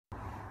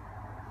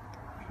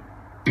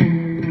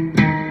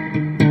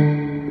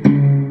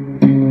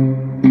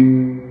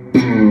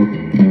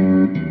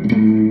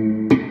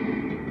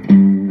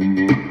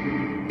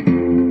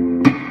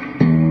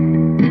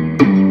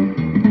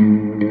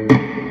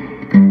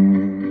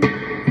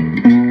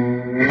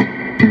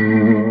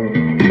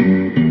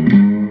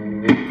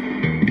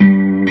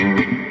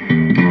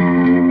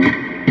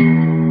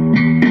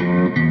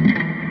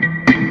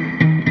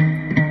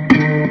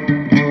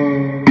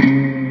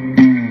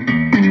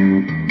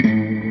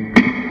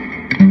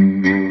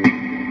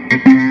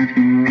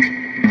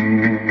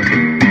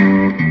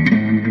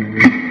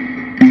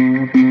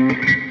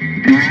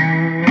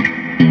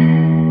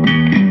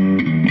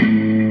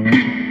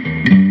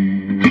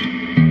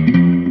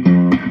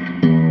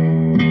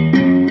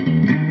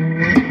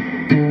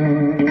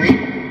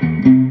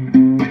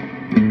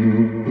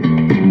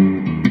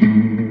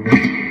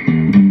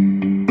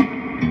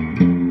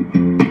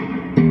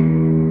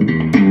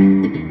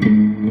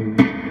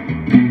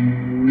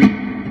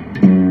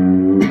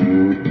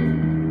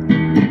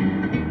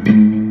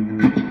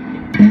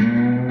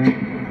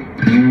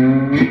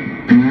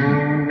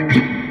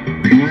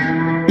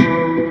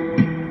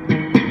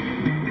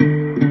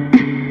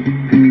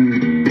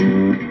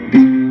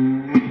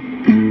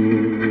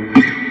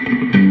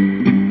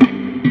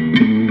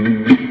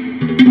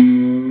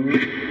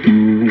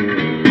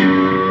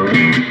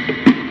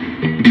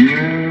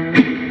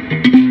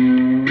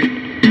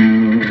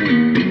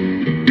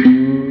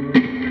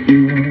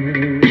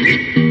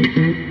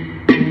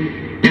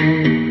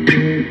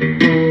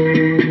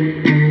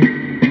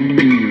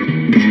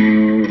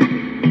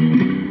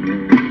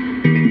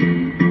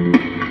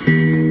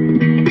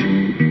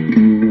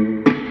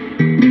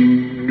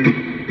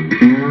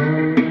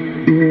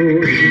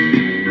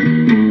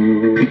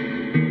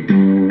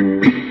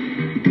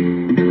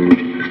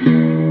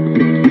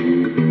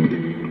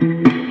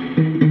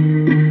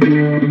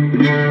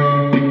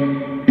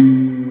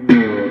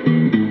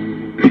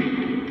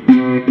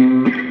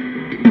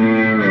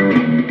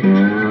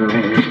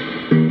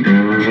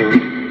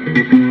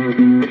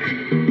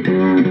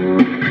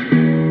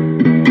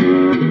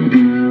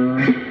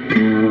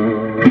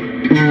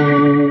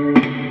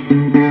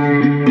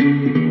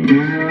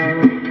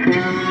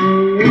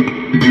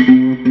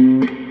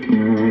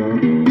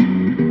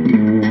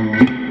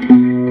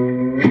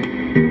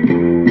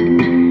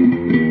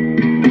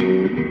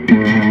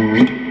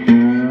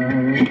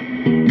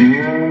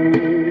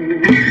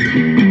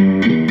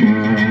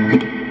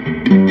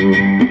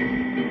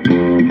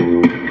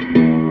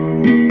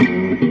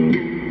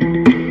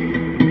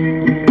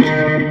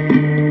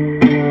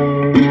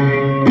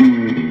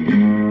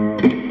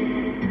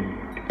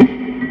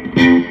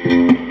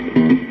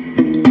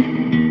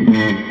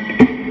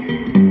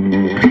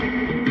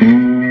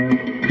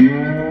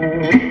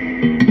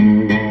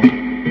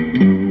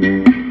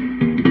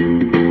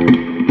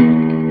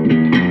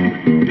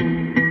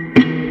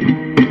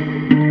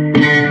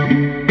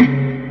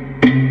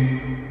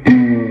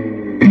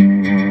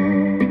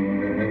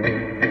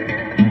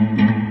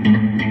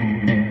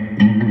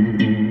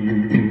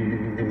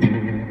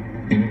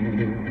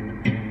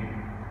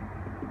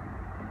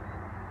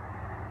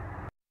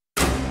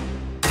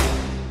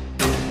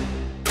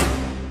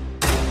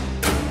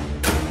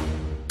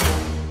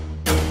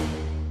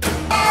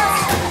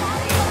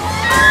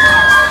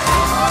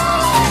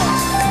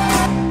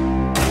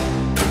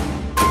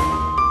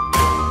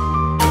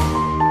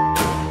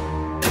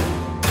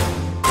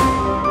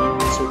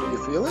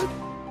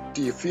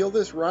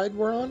this ride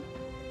we're on?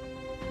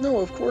 No,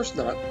 of course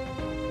not.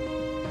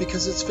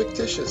 Because it's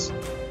fictitious.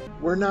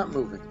 We're not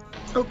moving.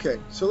 Okay,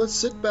 so let's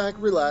sit back,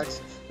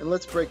 relax, and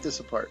let's break this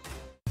apart.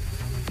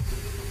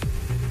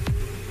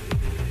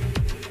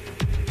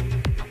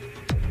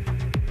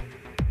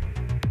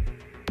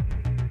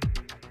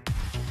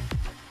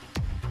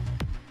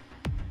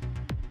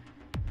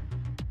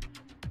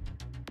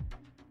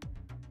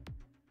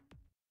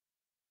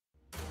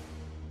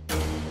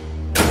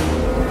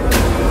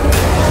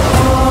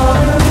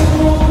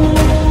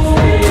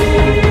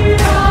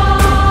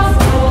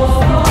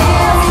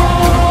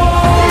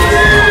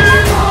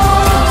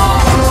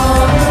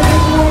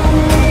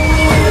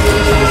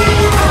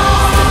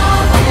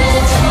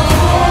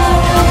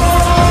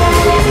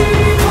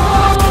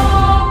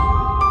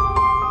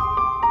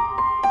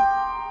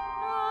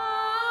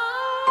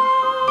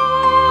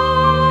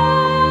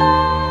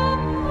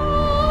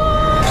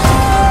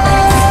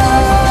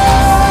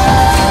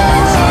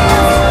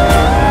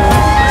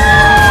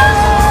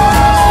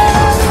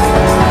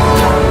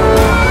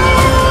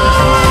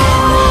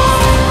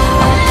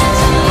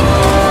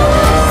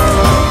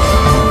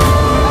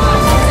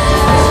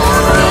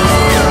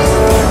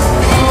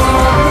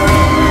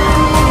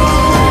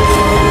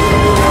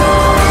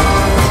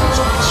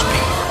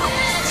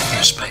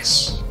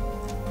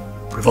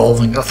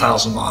 Revolving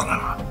 1,000 miles an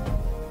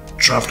hour,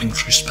 travelling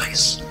through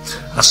space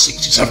at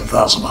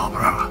 67,000 miles per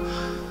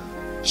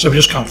hour. So we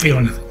just can't feel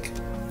anything.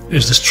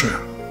 Is this true?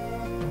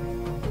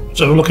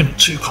 So we're looking at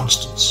two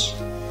constants.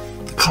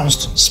 The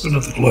constant spin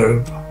of the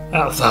globe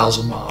at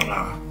 1,000 miles an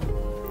hour,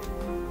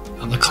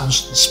 and the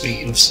constant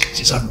speed of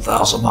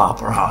 67,000 miles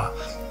per hour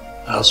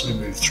as we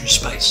move through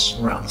space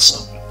around the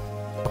sun.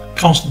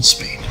 Constant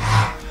speed.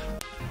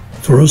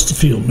 For us to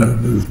feel no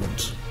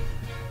movement,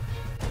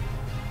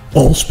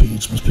 all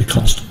speeds must be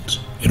constant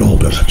in all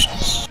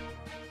directions.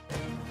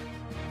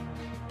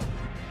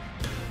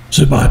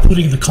 So by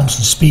putting the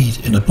constant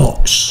speed in a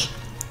box,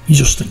 you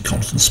just think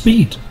constant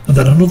speed, and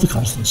then another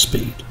constant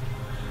speed.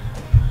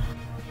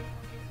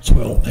 So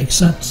it all makes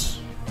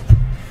sense.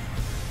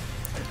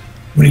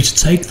 We need to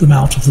take them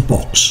out of the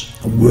box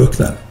and work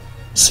them,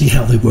 see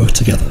how they work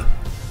together.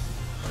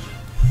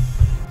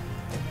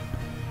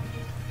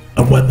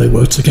 And when they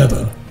work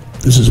together,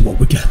 this is what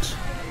we get.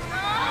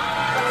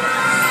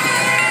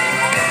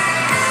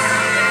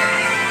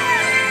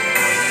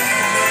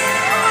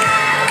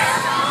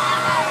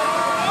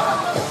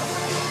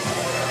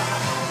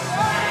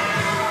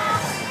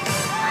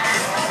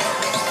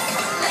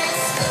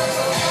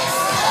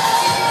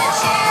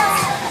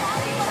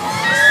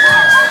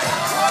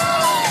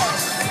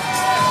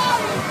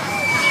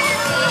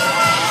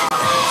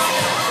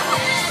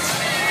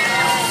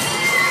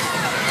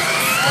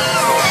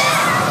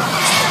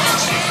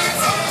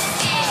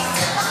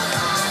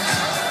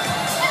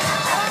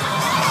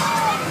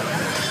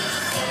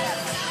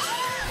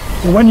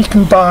 When you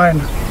combine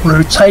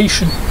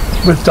rotation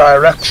with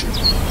direction,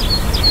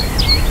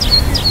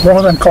 one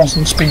of them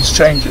constant speeds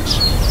changes.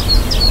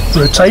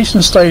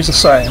 Rotation stays the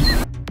same,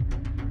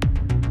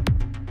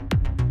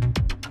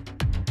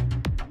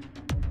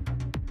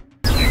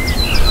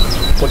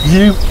 but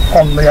you,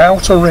 on the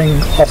outer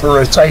ring of a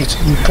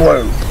rotating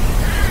globe,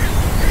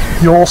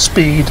 your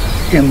speed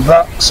in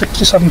that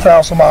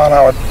 67,000 mile an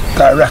hour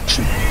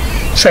direction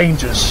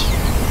changes,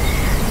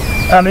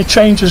 and it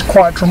changes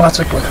quite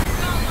dramatically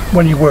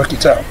when you work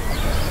it out.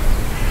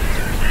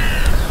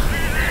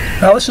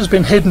 Now this has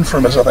been hidden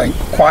from us, I think,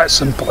 quite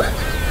simply,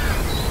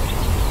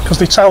 because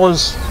they tell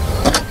us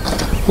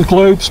the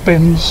globe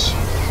spins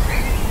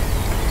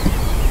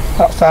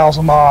at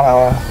 1,000 mile an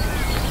hour,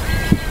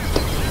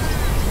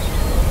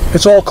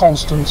 it's all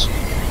constant,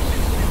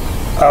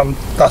 and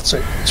that's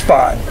it, it's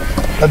fine.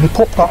 And they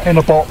put that in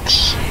a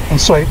box and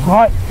say,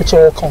 right, it's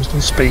all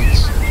constant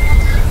speeds.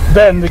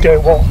 Then they go,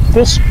 well,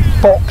 this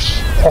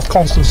box of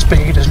constant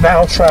speed is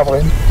now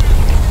travelling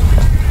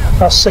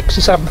at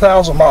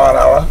 67,000 mile an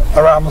hour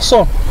around the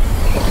sun.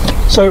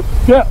 So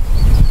yeah,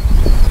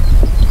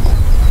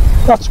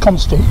 that's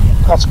constant,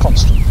 that's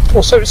constant.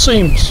 Or so it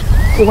seems.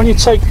 But when you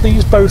take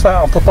these both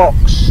out of the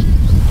box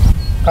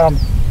and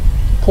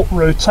put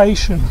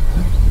rotation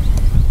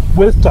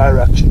with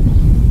direction,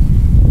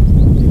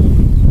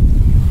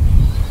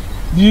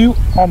 you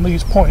on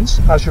these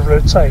points, as you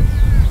rotate,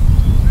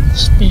 the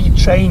speed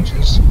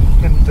changes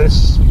in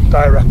this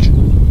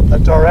direction, the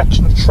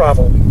direction of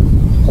travel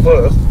of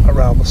Earth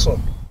around the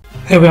sun.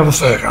 Here we have a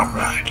fairground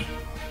ride.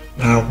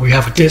 Now we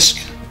have a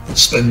disc that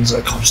spins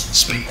at constant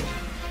speed,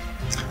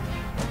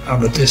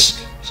 and the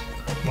disc,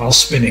 while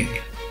spinning,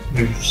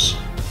 moves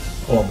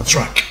along the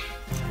track.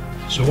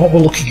 So what we're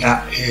looking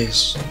at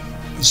is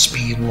the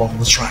speed along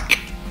the track.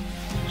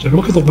 So if you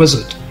look at the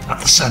wizard at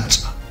the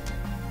centre,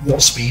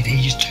 what speed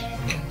he's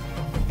doing,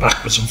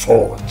 backwards and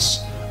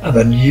forwards, and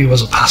then you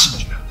as a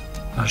passenger,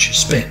 as you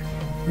spin,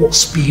 what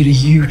speed are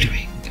you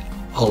doing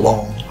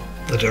along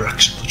the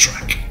direction of the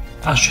track?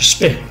 As you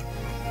spin,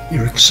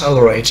 you're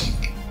accelerating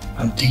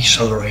and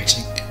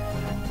decelerating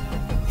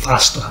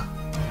faster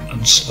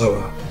and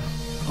slower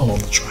along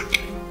the track.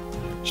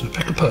 So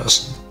pick a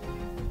person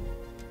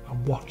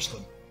and watch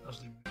them as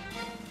they move.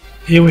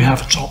 Here we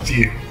have a top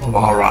view of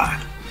our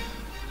ride.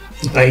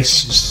 The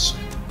base is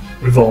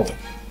revolving.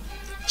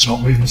 It's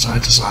not moving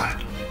side to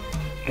side.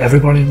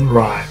 Everybody in the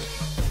ride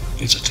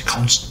is at a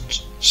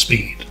constant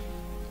speed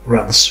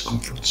around the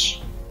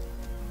circumference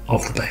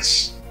of the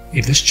base.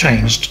 If this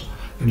changed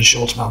in a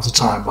short amount of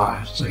time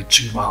by, say,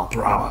 2 miles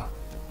per hour,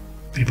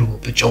 people will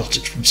be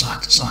jolted from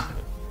side to side.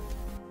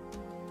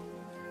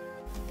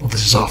 Well,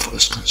 this is our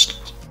first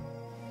constant.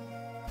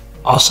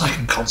 Our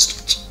second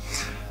constant.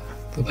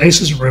 The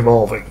base isn't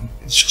revolving,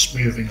 it's just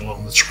moving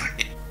along the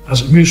track.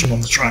 As it moves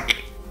along the track,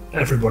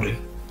 everybody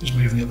is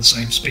moving at the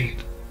same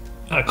speed,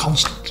 at a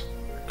constant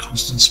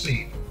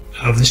speed.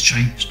 How this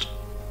changed?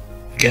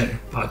 Again,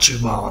 by 2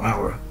 miles an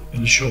hour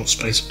in a short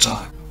space of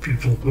time,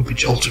 people will be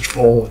jolted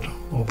forward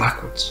or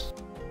backwards.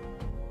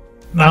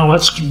 Now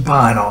let's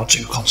combine our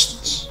two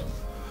constants.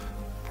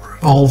 We're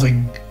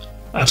revolving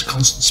at a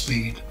constant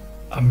speed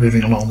and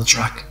moving along the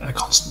track at a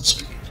constant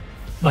speed.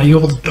 Now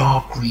you're the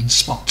dark green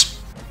spot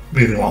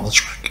moving along the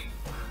track.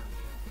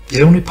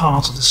 The only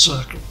part of this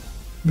circle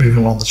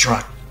moving along the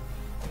track,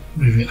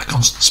 moving at a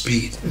constant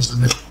speed, is the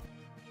middle.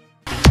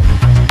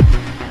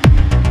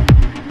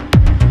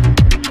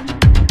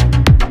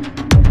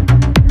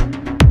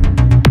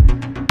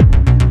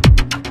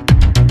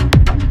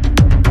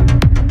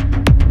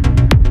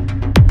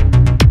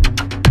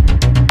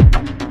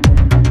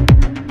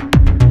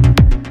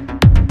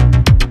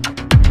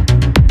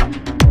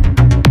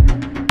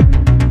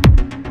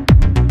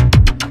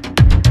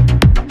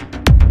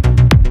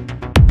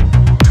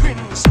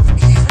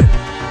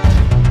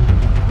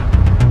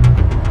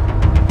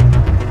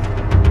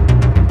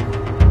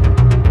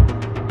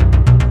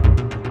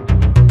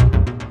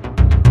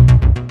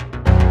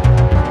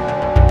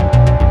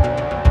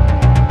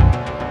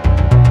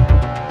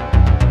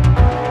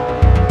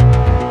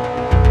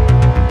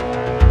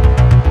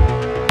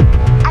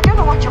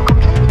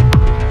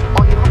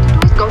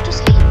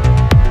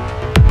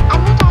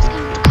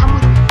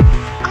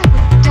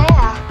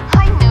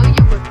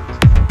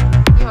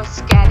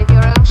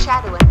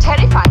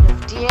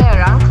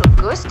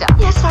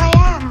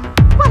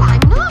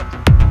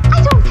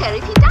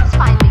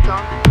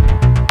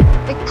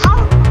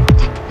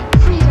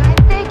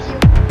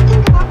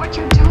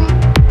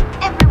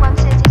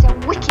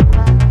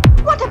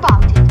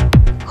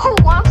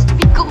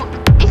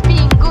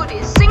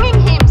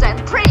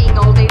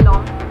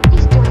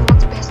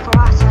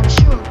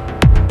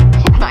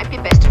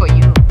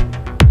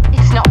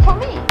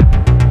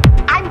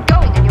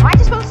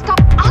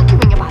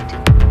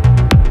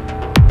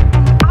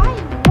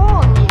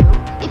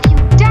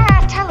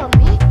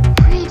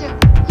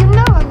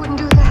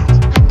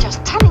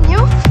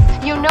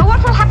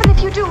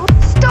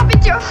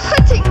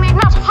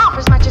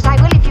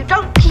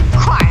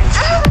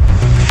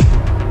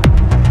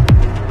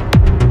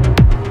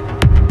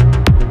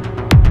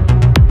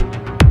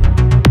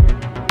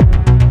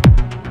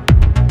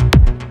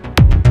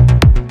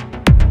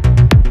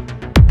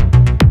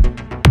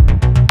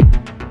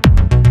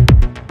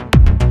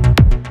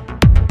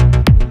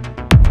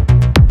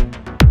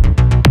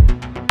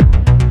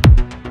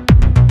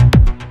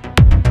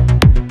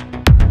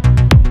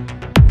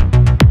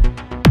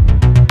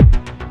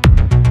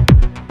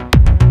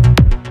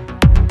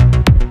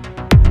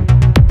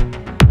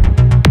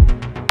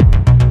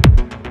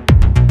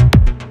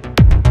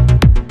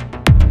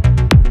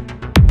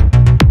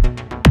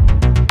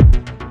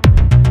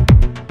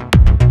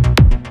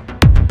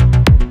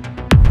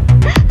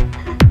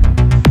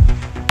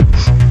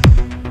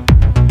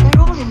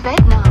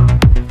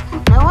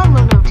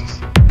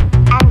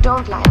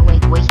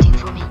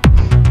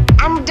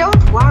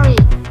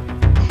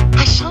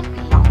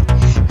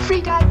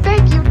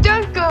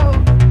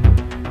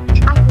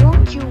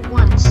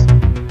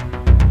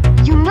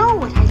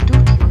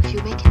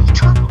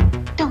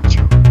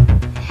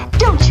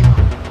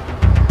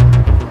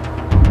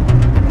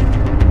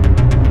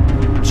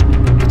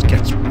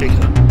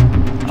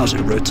 As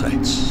it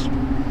rotates.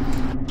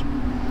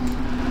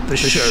 This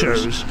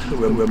shows that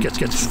we're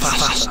getting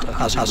faster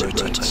as it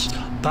rotates.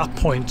 That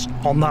point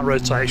on that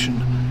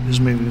rotation is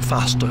moving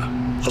faster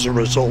as a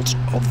result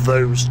of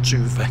those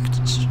two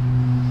vectors.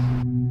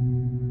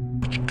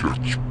 It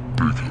gets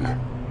bigger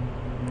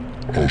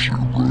as it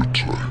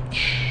rotates.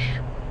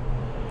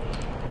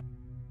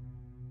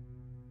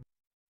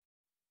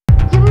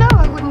 You know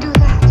I wouldn't do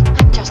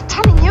that. I'm just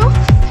telling you.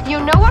 You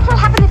know what will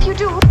happen if you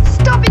do.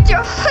 Stop it,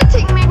 you're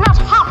hurting me. Not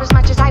half as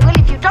much as I will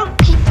if you don't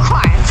keep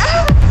quiet.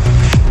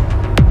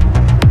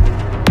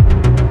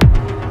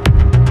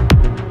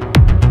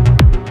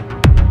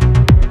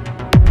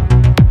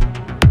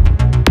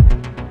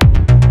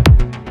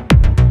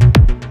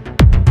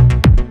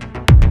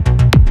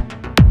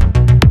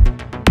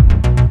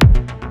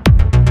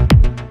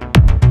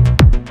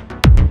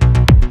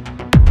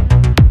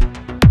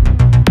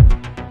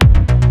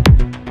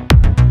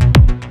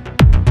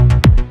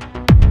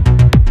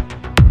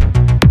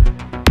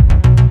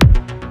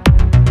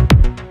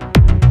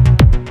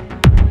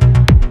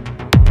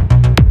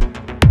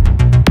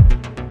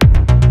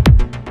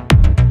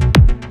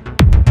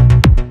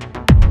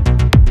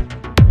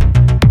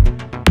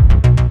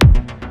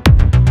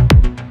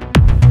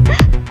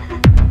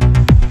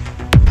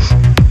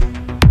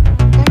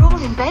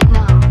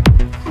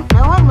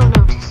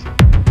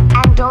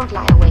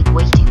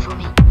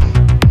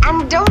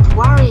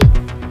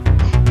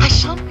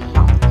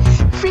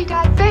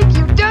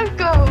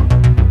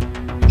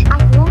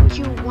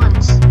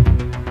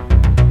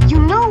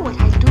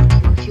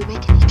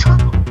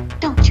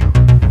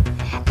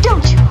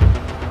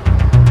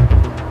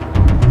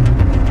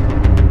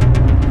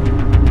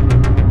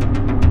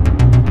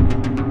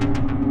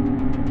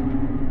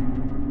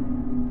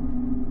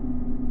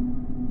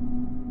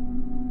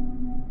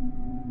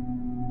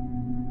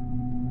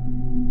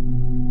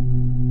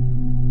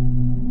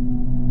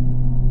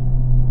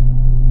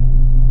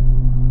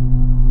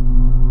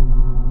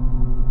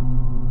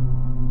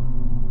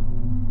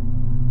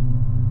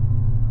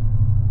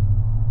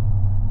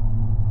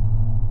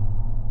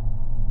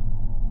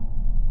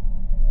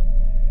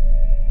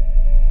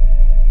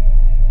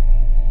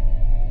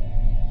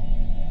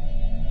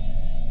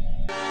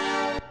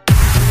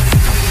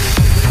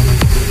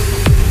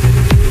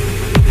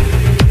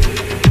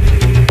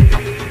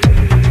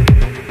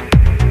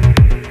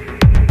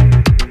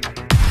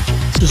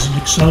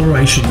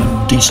 acceleration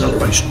and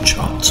deceleration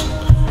chart.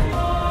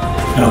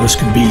 Now this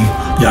can be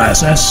the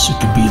ISS, it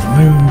can be the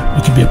moon,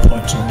 it can be a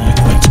point on the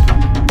equator.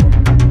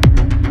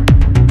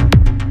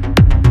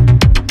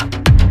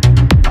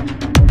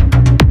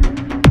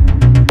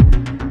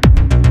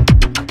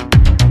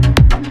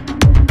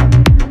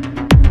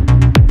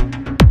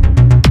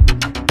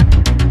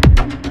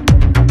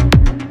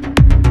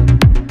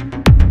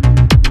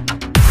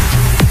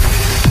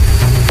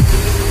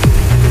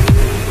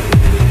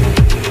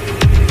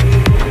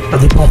 At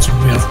the bottom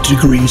we have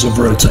degrees of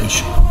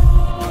rotation.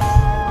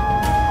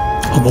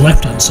 On the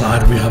left hand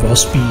side we have our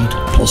speed,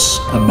 plus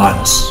and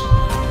minus.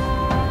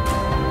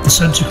 The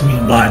centre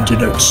green line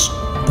denotes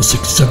the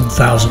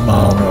 67,000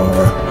 mile an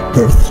hour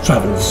Earth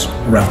travels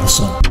around the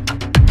Sun.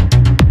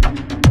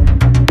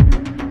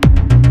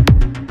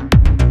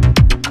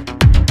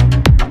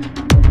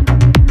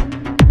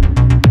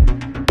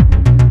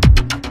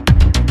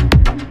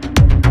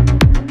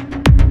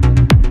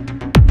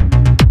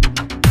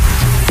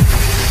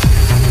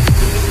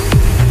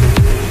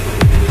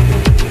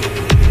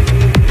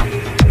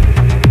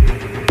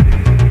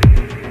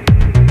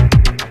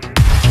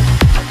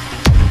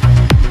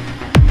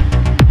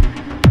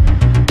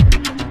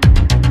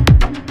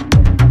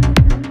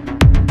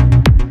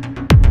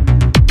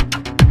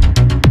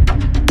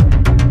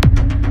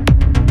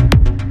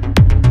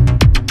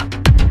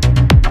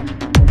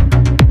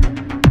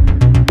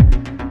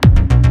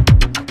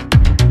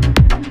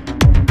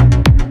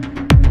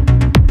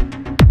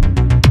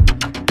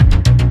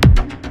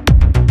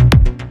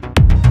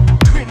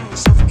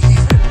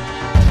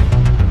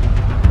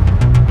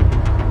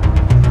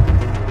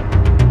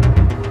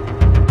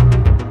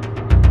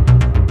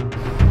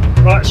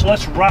 Right, so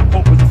let's wrap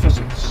up with the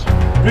physics.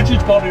 Rigid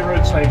body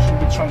rotation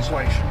with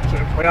translation. So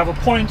we have a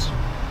point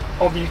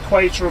on the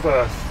equator of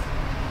Earth.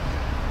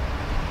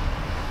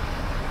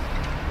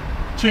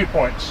 2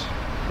 points.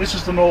 This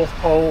is the North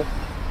Pole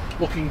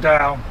looking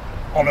down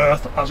on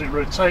Earth as it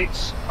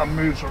rotates and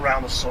moves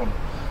around the Sun.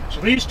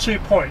 So these 2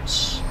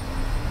 points,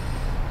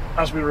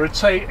 as we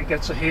rotate and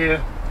get to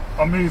here,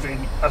 are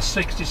moving at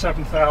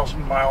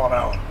 67,000 mile an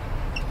hour.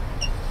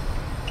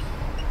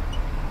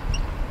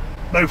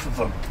 Both of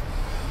them.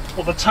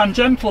 Well, the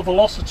tangential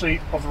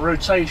velocity of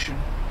rotation,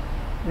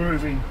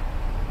 moving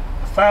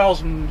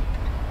 1,000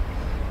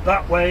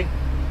 that way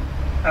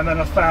and then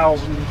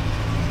 1,000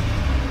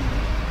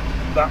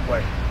 that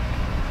way.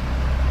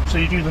 So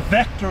you do the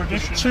vector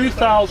addition,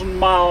 2,000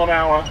 mile an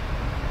hour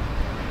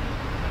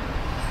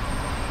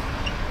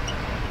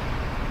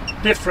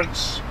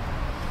difference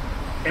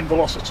in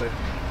velocity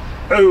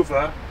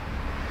over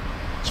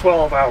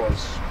 12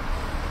 hours.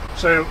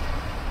 So,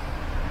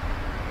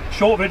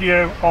 short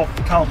video of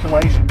the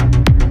calculation.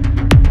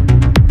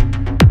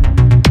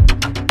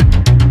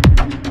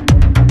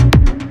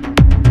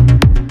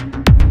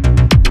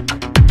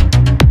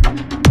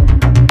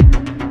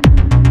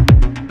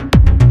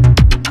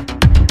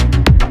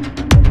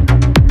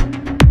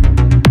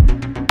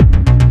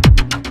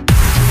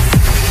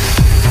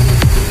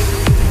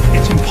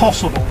 It's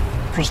impossible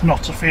for us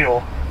not to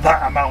feel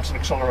that amount of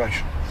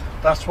acceleration.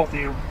 That's what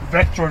the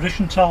vector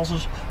addition tells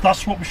us.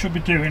 That's what we should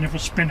be doing if we're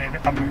spinning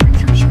and moving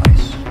through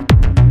space.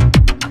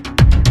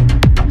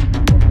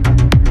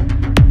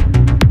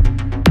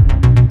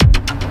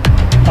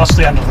 That's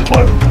the end of the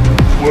globe.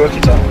 Work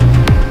it out.